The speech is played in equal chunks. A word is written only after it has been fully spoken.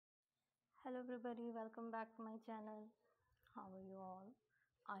Hello everybody, welcome back to my channel. How are you all?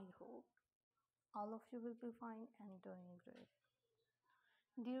 I hope all of you will be fine and doing great.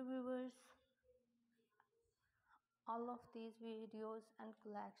 Dear viewers, all of these videos and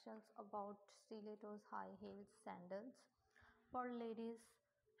collections about stilettos, high heels, sandals for ladies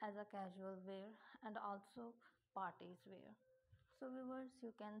as a casual wear and also parties wear. So viewers,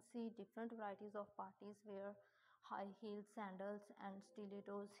 you can see different varieties of parties wear, high heel sandals and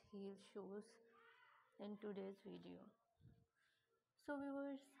stilettos heel shoes in today's video. So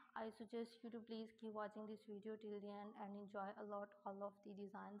viewers, I suggest you to please keep watching this video till the end and enjoy a lot all of the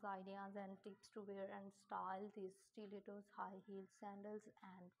designs, ideas and tips to wear and style these stilettos, high heel sandals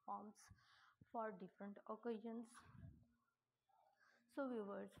and pumps for different occasions. So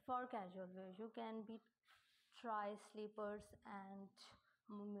viewers, for casual wear you can be try slippers and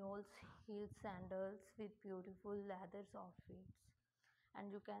mules heel sandals with beautiful leather outfits, and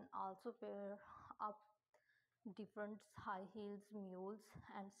you can also pair up different high heels, mules,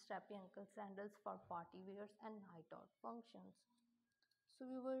 and strappy ankle sandals for party wears and night out functions. So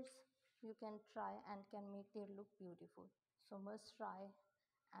viewers, you can try and can make their look beautiful. So must try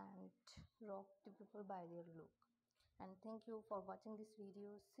and rock the people by their look. And thank you for watching this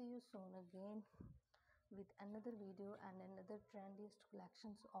video. See you soon again with another video and another trendiest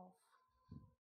collections of